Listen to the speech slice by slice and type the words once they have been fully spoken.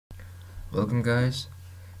Welcome guys.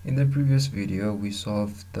 In the previous video we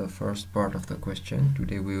solved the first part of the question.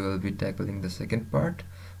 Today we will be tackling the second part.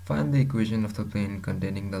 Find the equation of the plane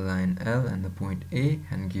containing the line L and the point A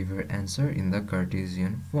and give your answer in the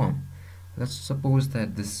Cartesian form. Let's suppose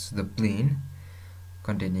that this is the plane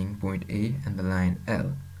containing point A and the line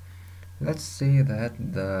L. Let's say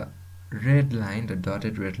that the red line, the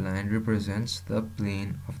dotted red line, represents the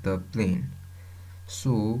plane of the plane.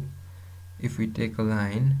 So if we take a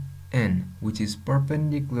line N which is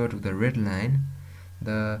perpendicular to the red line,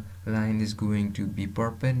 the line is going to be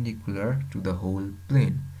perpendicular to the whole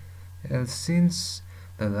plane. Since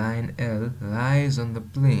the line L lies on the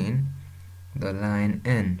plane, the line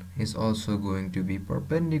N is also going to be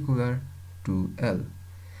perpendicular to L.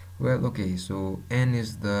 Well, okay, so N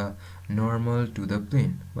is the normal to the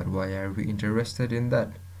plane, but why are we interested in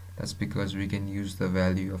that? That's because we can use the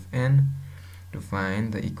value of N to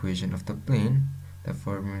find the equation of the plane. The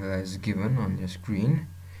formula is given on your screen,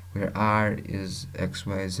 where R is x,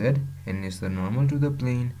 y, z, N is the normal to the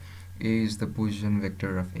plane, A is the position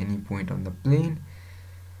vector of any point on the plane,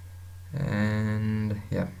 and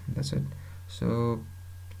yeah, that's it. So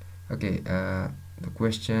okay, the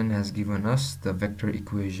question has given us the vector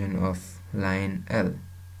equation of line L.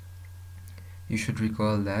 You should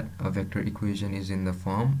recall that a vector equation is in the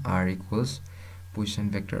form R equals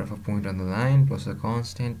position vector of a point on the line plus a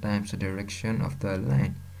constant times the direction of the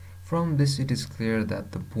line. From this it is clear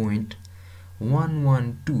that the point 1,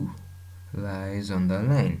 1, 2 lies on the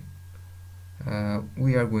line.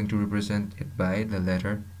 We are going to represent it by the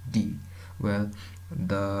letter D. Well,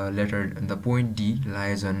 the point D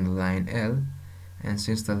lies on the line L, and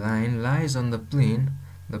since the line lies on the plane,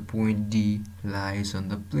 the point D lies on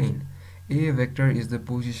the plane. A vector is the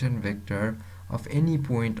position vector of any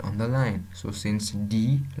point on the line. So since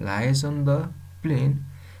D lies on the plane,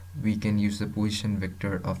 we can use the position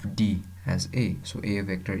vector of D as A. So A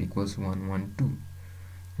vector equals 1, 1, 2.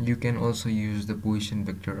 You can also use the position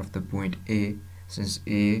vector of the point A, since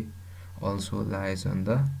A also lies on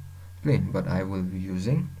the plane, but I will be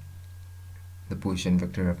using the position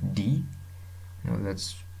vector of D. Now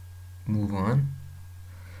let's move on.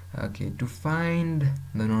 Okay, to find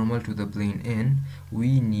the normal to the plane N,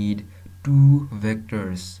 we need two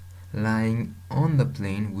vectors lying on the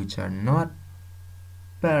plane which are not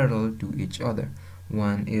parallel to each other.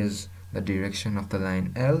 One is the direction of the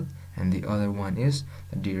line L and the other one is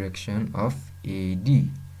the direction of AD.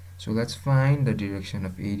 So let's find the direction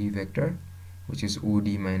of AD vector, which is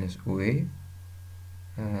OD minus OA.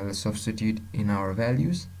 Let's substitute in our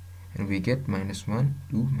values and we get minus 1,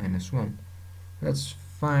 2, minus 1. Let's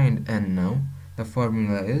find N now. The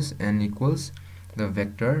formula is N equals the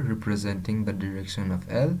vector representing the direction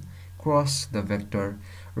of L cross the vector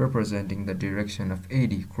representing the direction of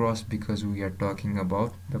AD. Cross because we are talking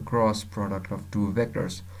about the cross product of two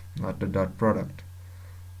vectors, not the dot product.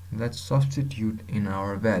 Let's substitute in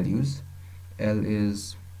our values. L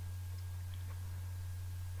is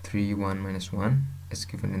 3, 1, minus 1 as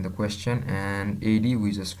given in the question, and AD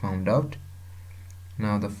we just found out.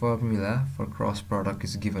 Now the formula for cross product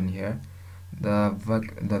is given here. The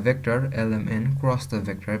vector LMN cross the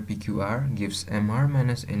vector PQR gives MR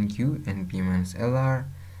minus NQ, NP minus LR,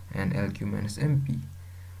 and LQ minus MP.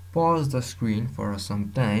 Pause the screen for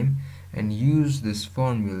some time and use this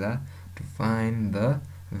formula to find the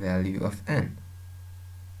value of N.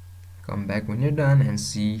 Come back when you're done and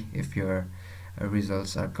see if your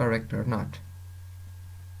results are correct or not.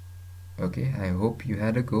 Okay, I hope you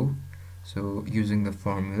had a go. So using the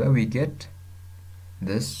formula we get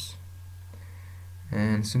this,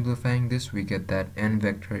 and simplifying this we get that N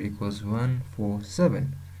vector equals 1, 4,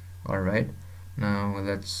 7. Alright, now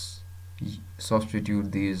let's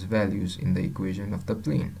substitute these values in the equation of the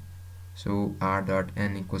plane. So R dot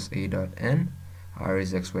N equals A dot N. R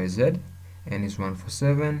is x, y, z, N is 1, 4,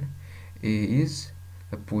 7, A is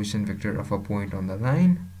the position vector of a point on the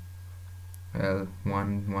line. Well,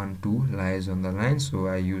 1, 1, 2 lies on the line, so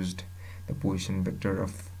I used the position vector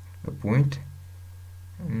of the point.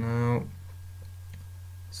 And now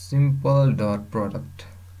simple dot product.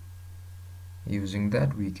 Using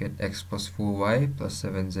that we get x plus 4y plus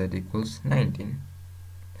 7z equals 19.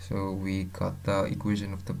 So we got the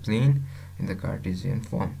equation of the plane in the Cartesian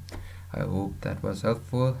form. I hope that was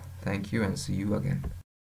helpful. Thank you and see you again.